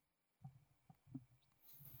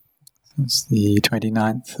It's the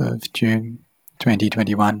 29th of June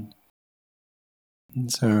 2021.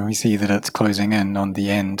 And so we see that it's closing in on the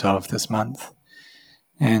end of this month.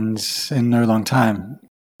 And in no long time,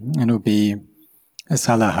 it'll be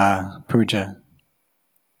Asalaha Puja.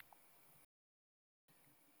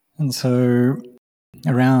 And so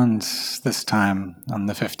around this time, on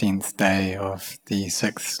the 15th day of the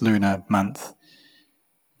 6th lunar month,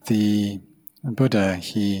 the Buddha,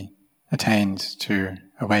 he attained to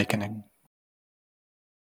awakening.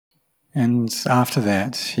 And after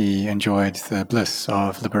that, he enjoyed the bliss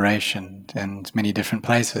of liberation in many different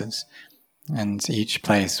places, and each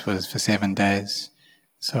place was for 7 days.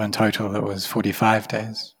 So in total, it was 45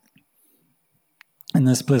 days. And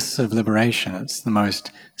this bliss of liberation, it's the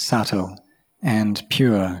most subtle and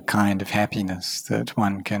pure kind of happiness that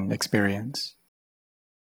one can experience.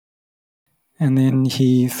 And then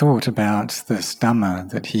he thought about this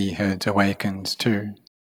Dhamma that he had awakened to,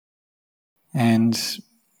 and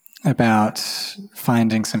about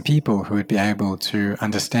finding some people who would be able to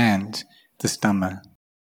understand this Dhamma.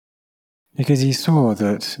 Because he saw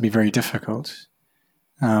that it would be very difficult,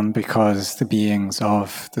 because the beings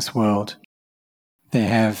of this world, they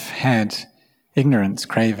have had ignorance,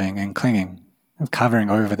 craving and clinging of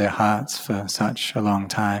covering over their hearts for such a long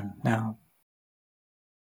time now.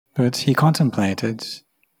 But he contemplated,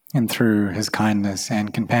 and through his kindness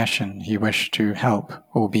and compassion, he wished to help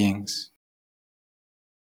all beings.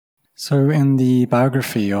 So in the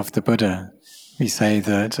biography of the Buddha, we say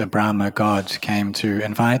that a Brahma god came to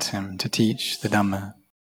invite him to teach the Dhamma.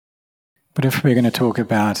 But if we're going to talk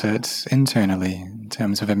about it internally, in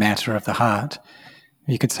terms of a matter of the heart,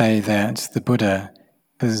 we could say that the Buddha,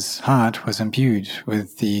 his heart was imbued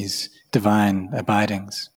with these divine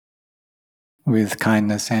abidings, with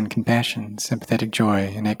kindness and compassion, sympathetic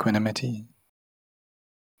joy and equanimity.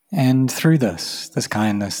 And through this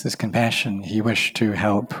kindness, this compassion, he wished to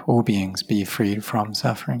help all beings be freed from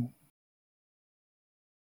suffering.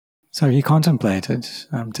 So he contemplated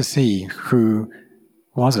to see who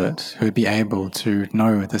was it who would be able to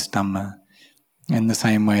know this Dhamma in the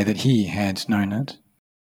same way that he had known it.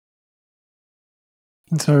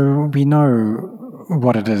 And so we know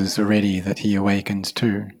what it is already that he awakened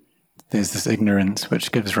to. There's this ignorance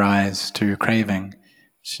which gives rise to craving,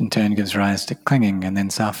 which in turn gives rise to clinging and then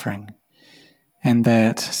suffering. And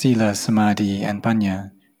that sila, samadhi and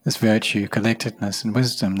panya, this virtue, collectedness and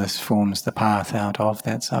wisdom, this forms the path out of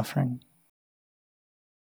that suffering.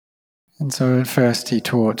 And so at first he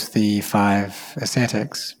taught the 5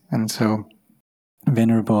 ascetics, and so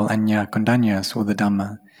Venerable Anya Kondanya saw the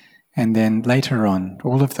Dhamma, and then later on,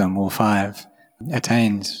 all of them, all 5,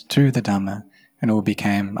 attained to the Dhamma and all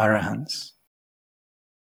became arahants.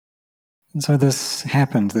 And so this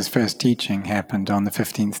happened, this first teaching happened on the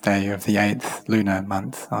 15th day of the 8th lunar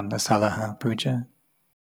month on Asalaha Puja.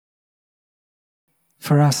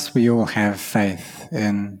 For us, we all have faith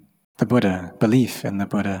in the Buddha, belief in the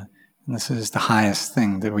Buddha, and this is the highest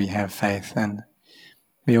thing that we have faith in.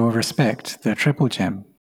 We all respect the Triple Gem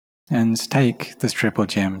and take this Triple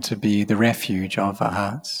Gem to be the refuge of our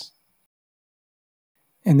hearts.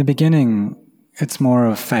 In the beginning, it's more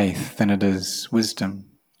of faith than it is wisdom.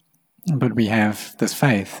 But we have this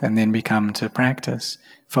faith and then we come to practice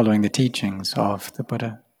following the teachings of the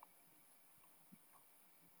Buddha.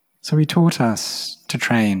 So he taught us to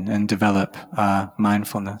train and develop our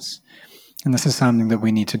mindfulness. And this is something that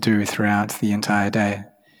we need to do throughout the entire day.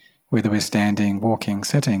 Whether we're standing, walking,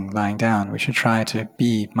 sitting, lying down, we should try to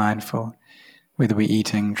be mindful. Whether we're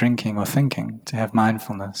eating, drinking or thinking, to have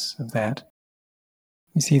mindfulness of that.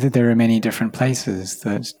 We see that there are many different places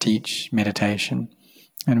that teach meditation,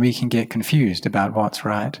 and we can get confused about what's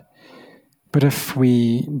right. But if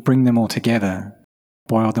we bring them all together,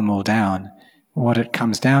 boil them all down, what it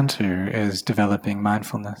comes down to is developing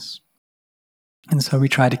mindfulness. And so we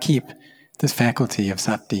try to keep this faculty of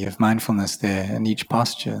sati, of mindfulness there in each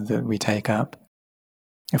posture that we take up.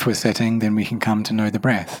 If we're sitting, then we can come to know the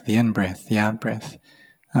breath, the in-breath, the out-breath,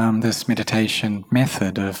 this meditation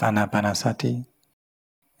method of anapanasati.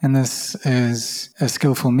 And this is a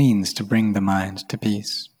skillful means to bring the mind to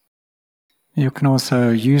peace. You can also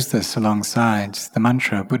use this alongside the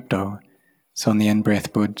mantra Buddho, so on the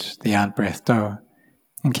in-breath Bud, the out-breath Do,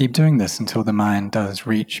 and keep doing this until the mind does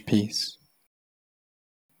reach peace.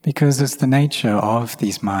 Because it's the nature of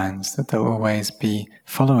these minds that they'll always be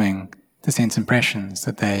following the sense impressions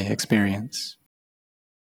that they experience.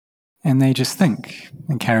 And they just think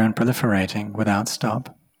and carry on proliferating without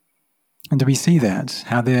stop. And do we see that,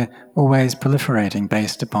 how they're always proliferating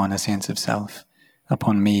based upon a sense of self,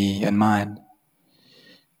 upon me and mine?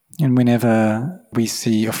 And whenever we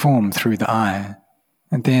see a form through the eye,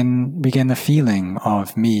 And then we get the feeling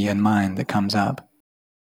of me and mine that comes up.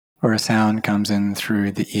 Or a sound comes in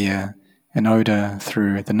through the ear, an odor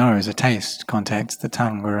through the nose, a taste contacts the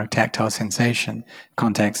tongue, or a tactile sensation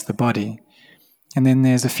contacts the body. And then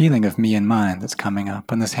there's a feeling of me and mine that's coming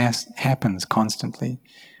up, and this happens constantly.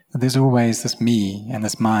 There's always this me and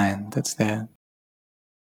this mine that's there.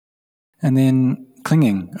 And then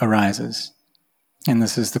clinging arises, and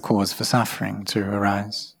this is the cause for suffering to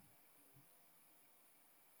arise.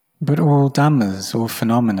 But all dhammas, all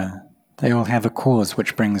phenomena, they all have a cause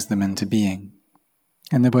which brings them into being.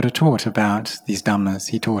 And the Buddha taught about these dhammas,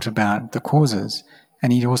 he taught about the causes,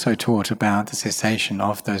 and he also taught about the cessation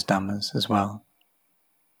of those dhammas as well.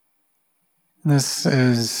 This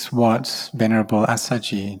is what Venerable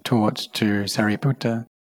Assaji taught to Sariputta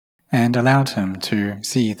and allowed him to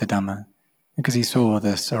see the Dhamma, because he saw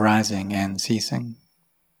this arising and ceasing.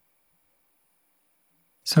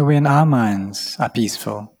 So when our minds are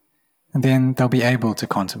peaceful, then they'll be able to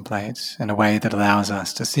contemplate in a way that allows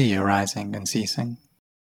us to see arising and ceasing.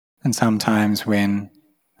 And sometimes when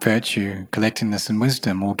virtue, collectedness and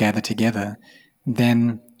wisdom all gather together,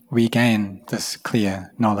 then we gain this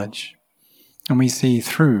clear knowledge. And we see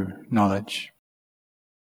through knowledge.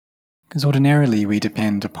 Because ordinarily we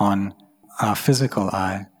depend upon our physical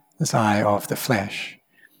eye, this eye of the flesh.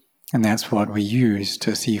 And that's what we use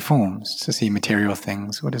to see forms, to see material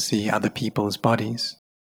things, or to see other people's bodies.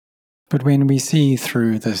 But when we see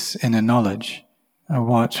through this inner knowledge,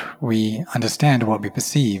 what we understand, what we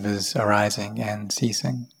perceive is arising and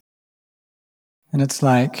ceasing. And it's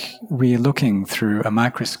like we're looking through a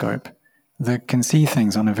microscope that can see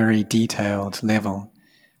things on a very detailed level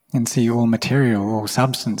and see all material, all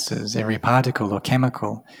substances, every particle or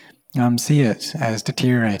chemical, see it as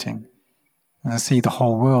deteriorating, see the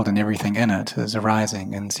whole world and everything in it as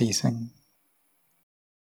arising and ceasing.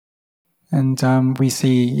 And we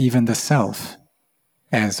see even the self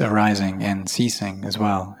as arising and ceasing as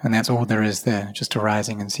well, and that's all there is there, just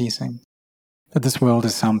arising and ceasing. That this world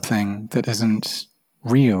is something that isn't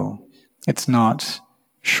real, it's not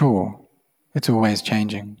sure. It's always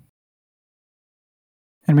changing.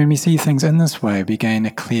 And when we see things in this way, we gain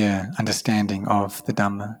a clear understanding of the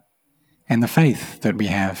Dhamma, and the faith that we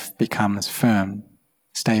have becomes firm,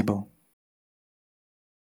 stable.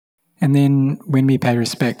 And then when we pay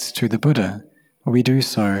respect to the Buddha, we do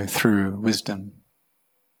so through wisdom.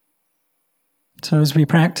 So as we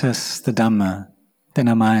practice the Dhamma, then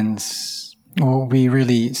our minds, or we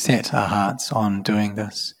really set our hearts on doing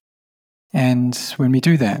this. And when we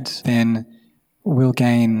do that, then we'll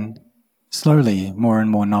gain slowly more and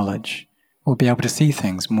more knowledge. We'll be able to see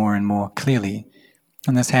things more and more clearly.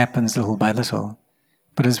 And this happens little by little.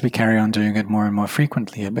 But as we carry on doing it more and more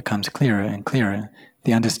frequently, it becomes clearer and clearer,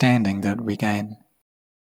 the understanding that we gain.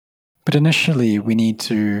 But initially, we need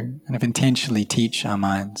to kind of intentionally teach our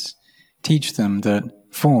minds, teach them that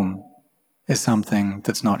form is something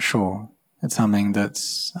that's not sure, it's something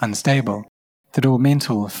that's unstable, that all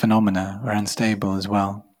mental phenomena are unstable as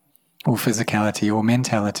well. All physicality, all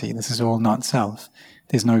mentality, this is all not self.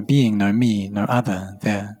 There's no being, no me, no other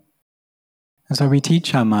there. And so we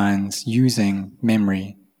teach our minds using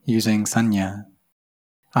memory, using sanya,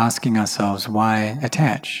 asking ourselves why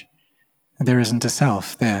attach? There isn't a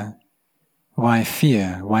self there. Why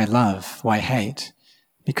fear? Why love? Why hate?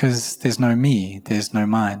 Because there's no me, there's no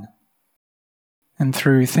mine. And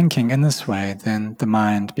through thinking in this way, then the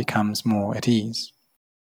mind becomes more at ease.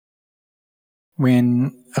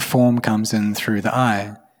 When a form comes in through the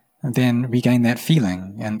eye, then we gain that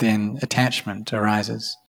feeling, and then attachment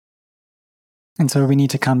arises. And so we need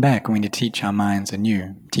to come back, we need to teach our minds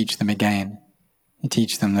anew, teach them again. You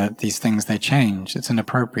teach them that these things, they change, it's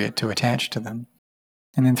inappropriate to attach to them.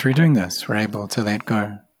 And then through doing this, we're able to let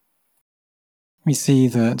go. We see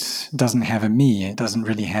that it doesn't have a me, it doesn't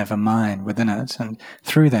really have a mind within it, and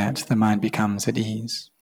through that the mind becomes at ease.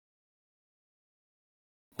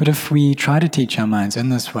 But if we try to teach our minds in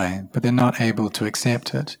this way, but they're not able to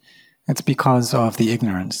accept it, it's because of the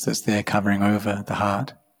ignorance that's there covering over the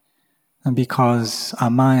heart. And because our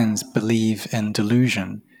minds believe in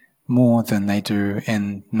delusion more than they do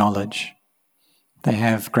in knowledge. They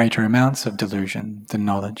have greater amounts of delusion than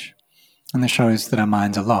knowledge. And this shows that our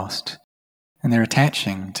minds are lost, and they're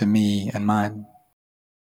attaching to me and mine.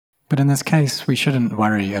 But in this case, we shouldn't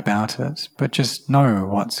worry about it, but just know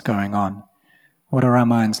what's going on. What are our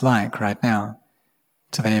minds like right now?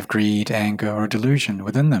 Do they have greed, anger, or delusion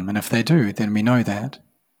within them? And if they do, then we know that.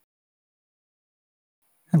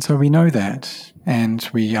 And so we know that, and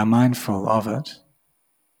we are mindful of it.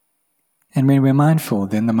 And when we're mindful,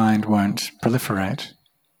 then the mind won't proliferate,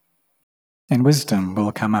 and wisdom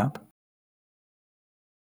will come up.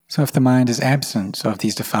 So if the mind is absent of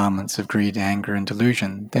these defilements of greed, anger, and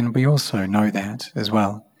delusion, then we also know that as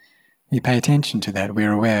well. We pay attention to that,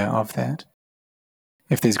 we're aware of that.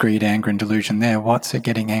 If there's greed, anger, and delusion there, what's it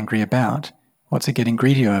getting angry about? What's it getting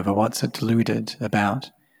greedy over? What's it deluded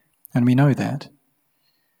about? And we know that.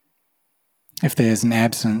 If there's an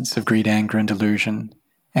absence of greed, anger, and delusion,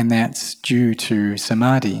 and that's due to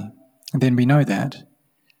samadhi, then we know that.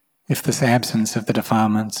 If this absence of the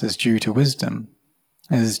defilements is due to wisdom,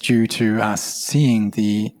 is due to us seeing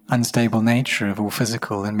the unstable nature of all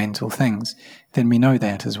physical and mental things, then we know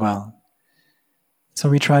that as well. So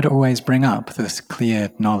we try to always bring up this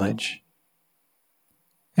clear knowledge.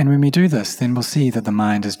 And when we do this, then we'll see that the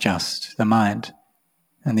mind is just the mind,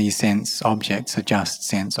 and these sense objects are just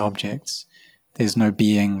sense objects. There's no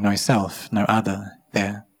being, no self, no other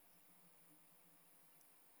there.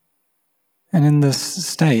 And in this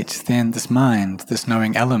state, then this mind, this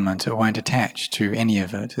knowing element, it won't attach to any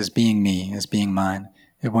of it as being me, as being mine.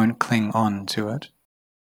 It won't cling on to it.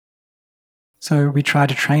 So we try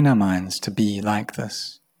to train our minds to be like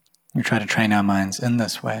this. We try to train our minds in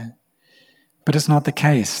this way. But it's not the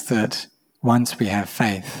case that once we have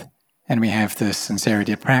faith and we have this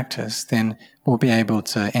sincerity of practice, then we'll be able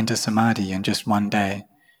to enter samadhi in just one day,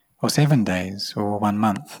 or 7 days, or 1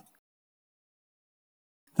 month.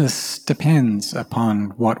 This depends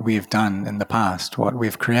upon what we've done in the past, what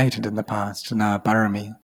we've created in the past in our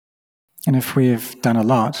barami. And if we've done a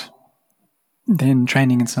lot, then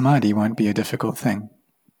training in samadhi won't be a difficult thing.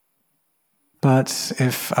 But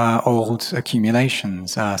if our old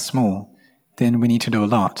accumulations are small, then we need to do a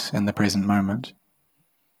lot in the present moment.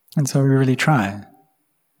 And so we really try.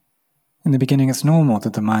 In the beginning, it's normal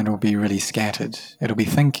that the mind will be really scattered. It'll be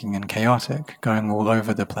thinking and chaotic, going all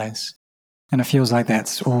over the place. And it feels like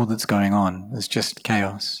that's all that's going on, is just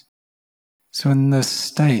chaos. So in this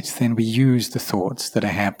state, then we use the thoughts that are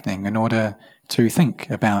happening in order to think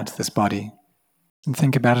about this body, and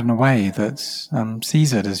think about it in a way that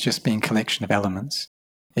sees it as just being a collection of elements,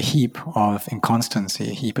 a heap of inconstancy,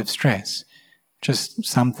 a heap of stress, just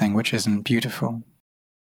something which isn't beautiful.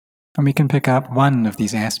 And we can pick up one of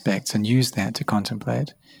these aspects and use that to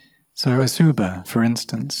contemplate. So Asubha, for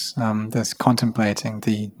instance, this contemplating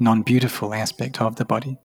the non-beautiful aspect of the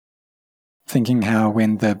body. Thinking how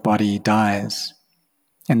when the body dies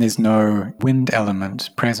and there's no wind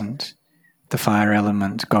element present, the fire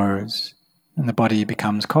element goes and the body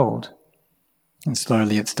becomes cold. And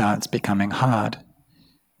slowly it starts becoming hard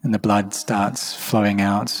and the blood starts flowing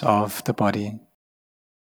out of the body.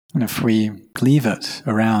 And if we leave it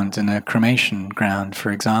around in a cremation ground, for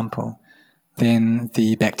example, then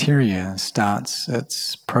the bacteria starts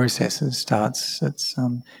its processes, starts its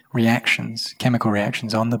reactions, chemical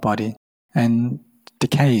reactions on the body, and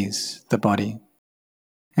decays the body.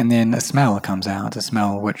 And then a smell comes out, a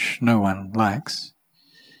smell which no one likes.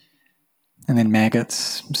 And then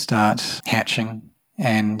maggots start hatching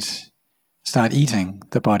and start eating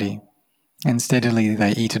the body. And steadily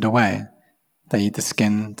they eat it away. They eat the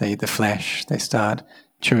skin, they eat the flesh, they start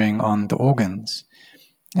chewing on the organs.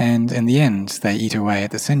 And in the end, they eat away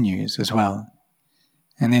at the sinews as well.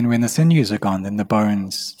 And then when the sinews are gone, then the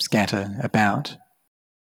bones scatter about.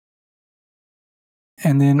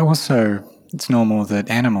 And then also, it's normal that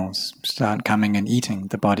animals start coming and eating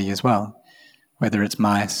the body as well, whether it's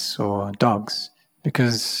mice or dogs,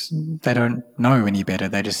 because they don't know any better,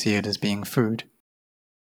 they just see it as being food.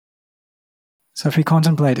 So if we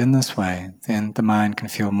contemplate in this way, then the mind can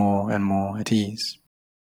feel more and more at ease.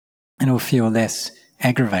 And it will feel less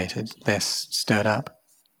aggravated, less stirred up.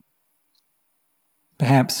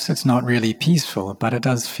 Perhaps it's not really peaceful, but it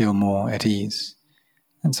does feel more at ease.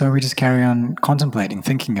 And so we just carry on contemplating,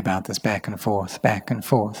 thinking about this back and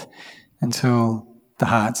forth, until the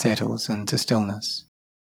heart settles into stillness.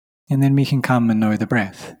 And then we can come and know the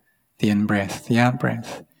breath, the in-breath, the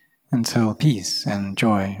out-breath, until peace and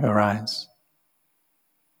joy arise.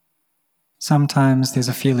 Sometimes there's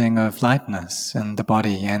a feeling of lightness in the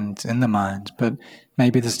body and in the mind, but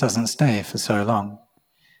maybe this doesn't stay for so long.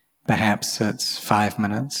 Perhaps it's 5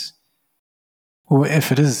 minutes. Or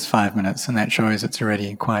if it is 5 minutes, and that shows it's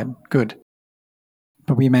already quite good.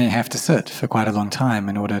 But we may have to sit for quite a long time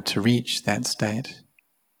in order to reach that state.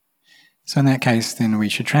 So in that case, then we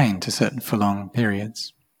should train to sit for long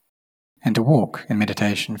periods, and to walk in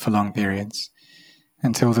meditation for long periods,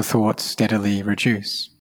 until the thoughts steadily reduce.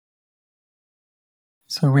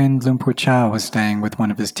 So when Lumpur Cha was staying with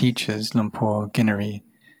one of his teachers, Lumpur Ginari,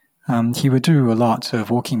 he would do a lot of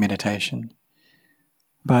walking meditation.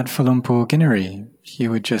 But for Lumpur Ginari, he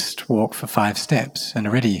would just walk for 5 steps and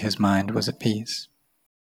already his mind was at peace.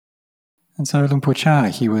 And so Lumpur Cha,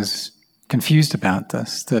 he was confused about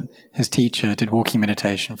this, that his teacher did walking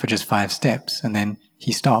meditation for just 5 steps and then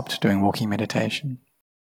he stopped doing walking meditation.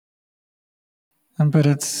 But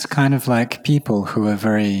it's kind of like people who are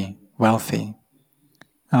very wealthy.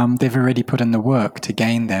 They've already put in the work to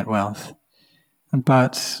gain that wealth.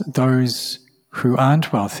 But those who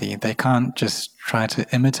aren't wealthy, they can't just try to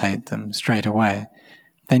imitate them straight away.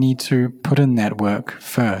 They need to put in that work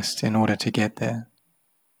first in order to get there.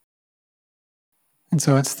 And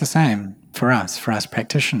so it's the same for us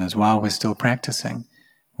practitioners, while we're still practicing.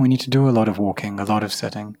 We need to do a lot of walking, a lot of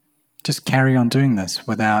sitting. Just carry on doing this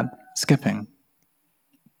without skipping.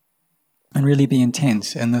 And really be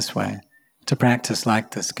intent in this way, to practice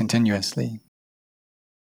like this continuously.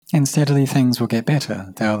 And steadily things will get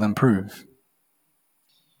better, they'll improve.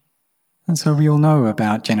 And so we all know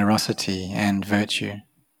about generosity and virtue.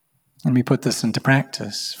 And we put this into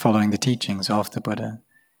practice, following the teachings of the Buddha,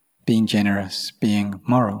 being generous, being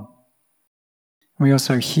moral. We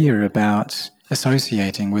also hear about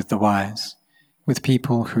associating with the wise, with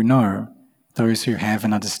people who know, those who have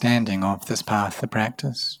an understanding of this path of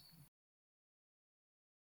practice.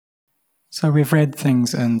 So we've read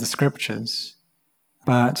things in the scriptures,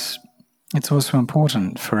 but it's also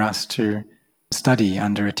important for us to study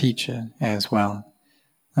under a teacher as well,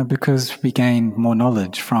 because we gain more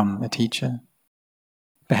knowledge from a teacher.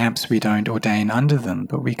 Perhaps we don't ordain under them,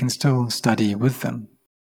 but we can still study with them.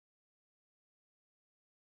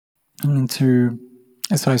 And to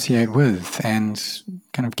associate with and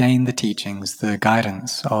kind of gain the teachings, the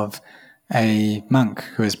guidance of a monk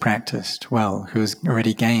who has practiced well, who has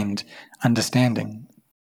already gained understanding.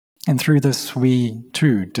 And through this we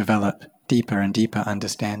too develop deeper and deeper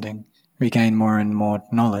understanding. We gain more and more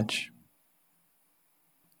knowledge.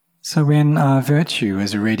 So when our virtue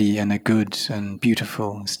is already in a good and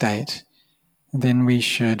beautiful state, then we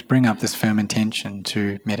should bring up this firm intention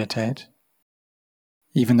to meditate.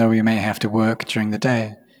 Even though we may have to work during the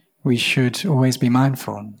day, we should always be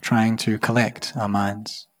mindful, trying to collect our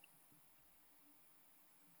minds.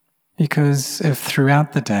 Because if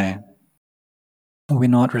throughout the day we're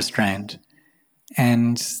not restrained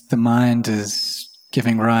and the mind is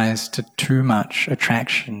giving rise to too much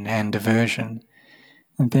attraction and aversion,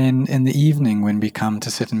 then in the evening when we come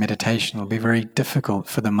to sit in meditation, it will be very difficult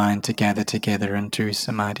for the mind to gather together into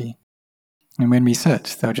samadhi. And when we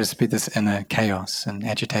sit, there'll just be this inner chaos and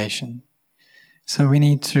agitation. So we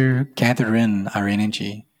need to gather in our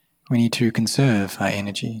energy. We need to conserve our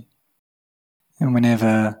energy. And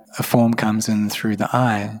whenever a form comes in through the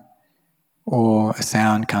eye, or a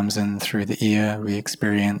sound comes in through the ear, we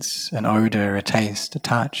experience an odor, a taste, a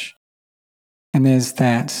touch. And there's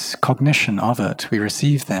that cognition of it, we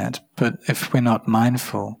receive that, but if we're not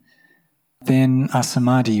mindful, then our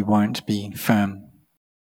samadhi won't be firm.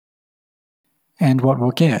 And what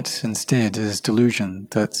we'll get instead is delusion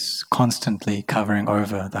that's constantly covering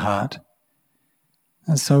over the heart.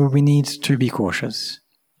 And so we need to be cautious.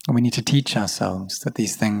 We need to teach ourselves that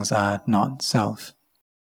these things are not self.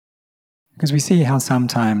 Because we see how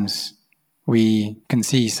sometimes we can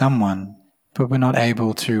see someone, but we're not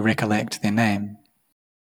able to recollect their name.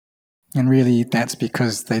 And really that's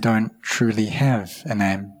because they don't truly have a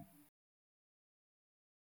name.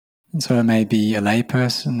 And so it may be a lay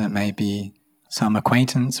person, it may be some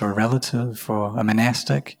acquaintance or a relative or a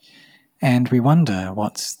monastic, and we wonder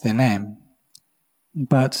what's their name.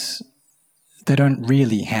 But they don't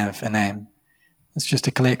really have a name. It's just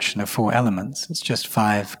a collection of 4 elements. It's just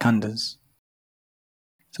 5 khandhas.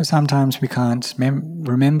 So sometimes we can't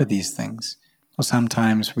remember these things, or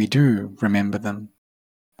sometimes we do remember them.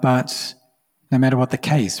 But no matter what the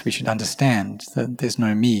case, we should understand that there's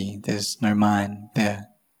no me, there's no mine there.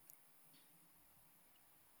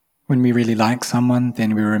 When we really like someone,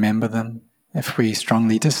 then we remember them. If we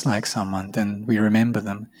strongly dislike someone, then we remember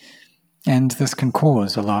them. And this can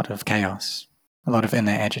cause a lot of chaos, a lot of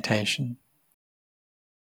inner agitation.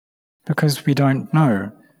 Because we don't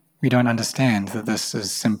know, we don't understand that this is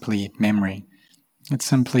simply memory. It's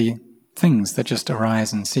simply things that just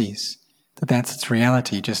arise and cease, that's its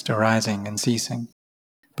reality, just arising and ceasing.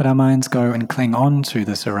 But our minds go and cling on to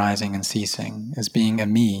this arising and ceasing as being a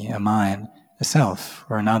me, a mine, a self,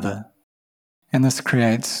 or another. And this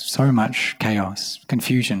creates so much chaos,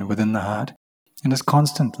 confusion within the heart, and is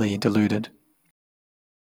constantly deluded.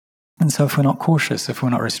 And so if we're not cautious, if we're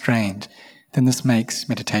not restrained, then this makes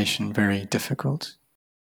meditation very difficult.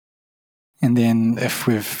 And then if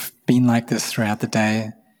we've been like this throughout the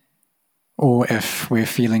day, or if we're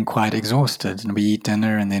feeling quite exhausted and we eat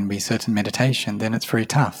dinner and then we sit in meditation, then it's very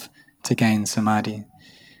tough to gain samadhi.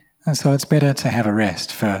 And so it's better to have a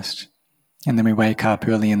rest first. And then we wake up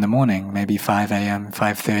early in the morning, maybe 5 a.m.,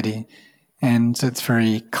 5:30, And it's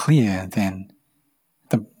very clear then.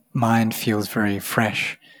 The mind feels very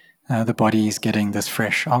fresh. The body is getting this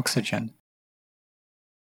fresh oxygen.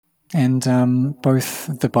 And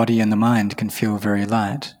both the body and the mind can feel very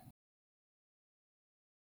light.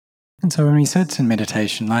 And so when we sit in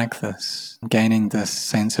meditation like this, gaining this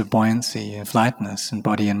sense of buoyancy, of lightness in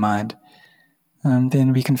body and mind,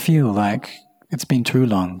 then we can feel like it's been too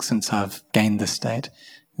long since I've gained this state.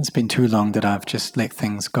 It's been too long that I've just let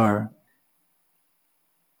things go.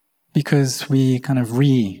 Because we kind of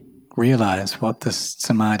realize what this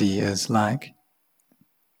samadhi is like.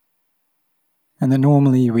 And then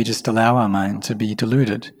normally we just allow our mind to be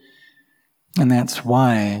deluded. And that's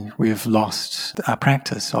why we've lost our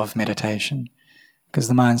practice of meditation. Because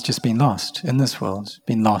the mind's just been lost in this world,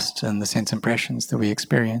 been lost in the sense impressions that we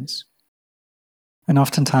experience. And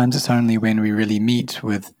oftentimes it's only when we really meet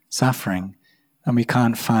with suffering and we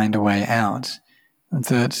can't find a way out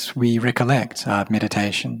that we recollect our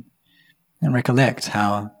meditation and recollect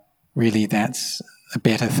how really that's a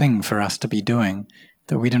better thing for us to be doing,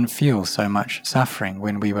 that we didn't feel so much suffering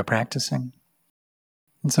when we were practicing.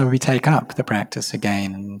 And so we take up the practice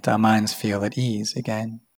again and our minds feel at ease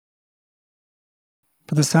again.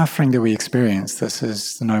 But the suffering that we experience, this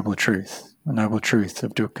is the noble truth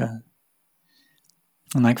of dukkha.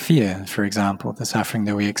 And like fear, for example, the suffering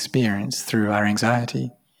that we experience through our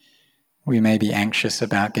anxiety. We may be anxious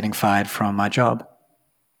about getting fired from our job.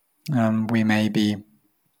 We may be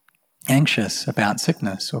anxious about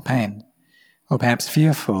sickness or pain, or perhaps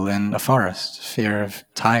fearful in a forest, fear of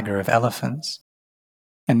tiger, of elephants.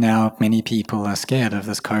 And now many people are scared of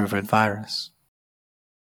this COVID virus.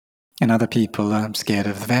 And other people are scared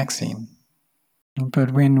of the vaccine.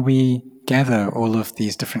 But when we gather all of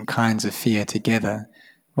these different kinds of fear together,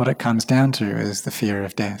 what it comes down to is the fear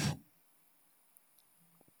of death.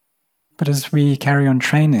 But as we carry on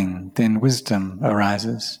training, then wisdom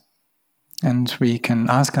arises. And we can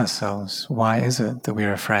ask ourselves, why is it that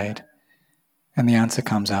we're afraid? And the answer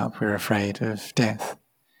comes up, we're afraid of death.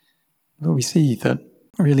 But we see that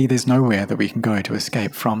really there's nowhere that we can go to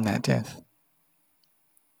escape from that death.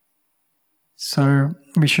 So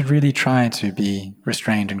we should really try to be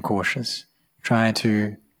restrained and cautious, try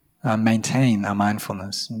to maintain our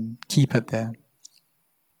mindfulness and keep it there,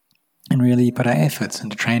 and really put our efforts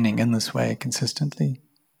into training in this way consistently.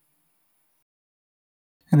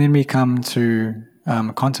 And then we come to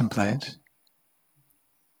contemplate.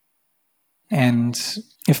 And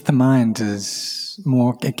if the mind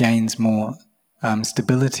it gains more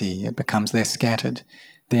stability, it becomes less scattered,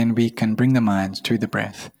 then we can bring the mind to the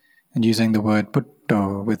breath, and using the word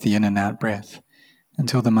Buddho with the in and out breath,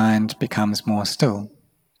 until the mind becomes more still.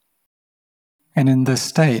 And in this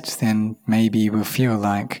state, then maybe we'll feel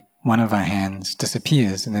like one of our hands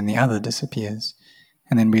disappears and then the other disappears.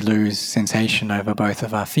 And then we lose sensation over both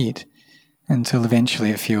of our feet until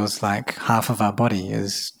eventually it feels like half of our body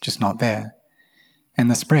is just not there. And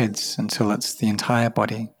this spreads until it's the entire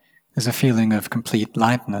body. There's a feeling of complete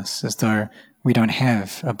lightness, as though we don't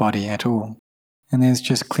have a body at all. And there's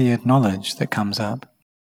just clear knowledge that comes up.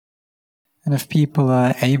 And if people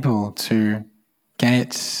are able to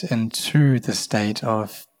get into the state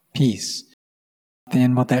of peace,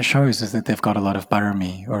 then what that shows is that they've got a lot of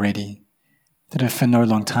barami already. That if for no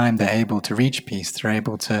long time they're able to reach peace, they're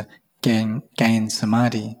able to gain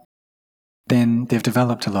samadhi, then they've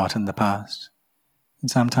developed a lot in the past. And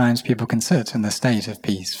sometimes people can sit in the state of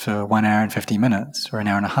peace for 1 hour and 50 minutes, or an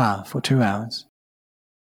hour and a half, or 2 hours.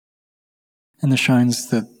 And this shows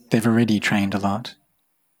that they've already trained a lot.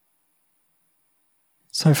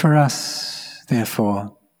 So for us,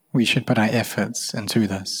 therefore, we should put our efforts into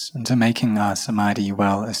this, into making our samadhi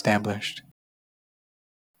well established,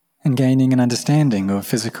 and gaining an understanding of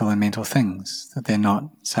physical and mental things, that they're not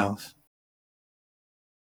self,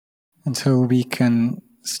 until we can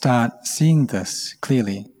start seeing this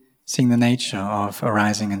clearly, seeing the nature of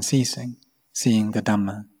arising and ceasing, seeing the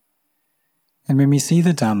Dhamma. And when we see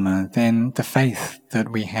the Dhamma, then the faith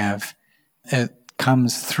that we have, it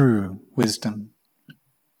comes through wisdom.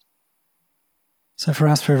 So for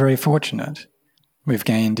us, we're very fortunate. We've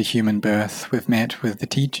gained a human birth, we've met with the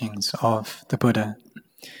teachings of the Buddha.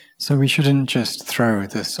 So we shouldn't just throw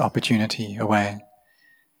this opportunity away,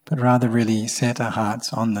 but rather really set our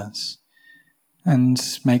hearts on this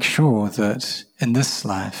and make sure that in this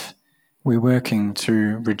life we're working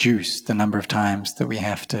to reduce the number of times that we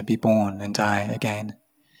have to be born and die again.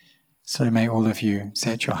 So may all of you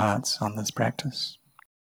set your hearts on this practice.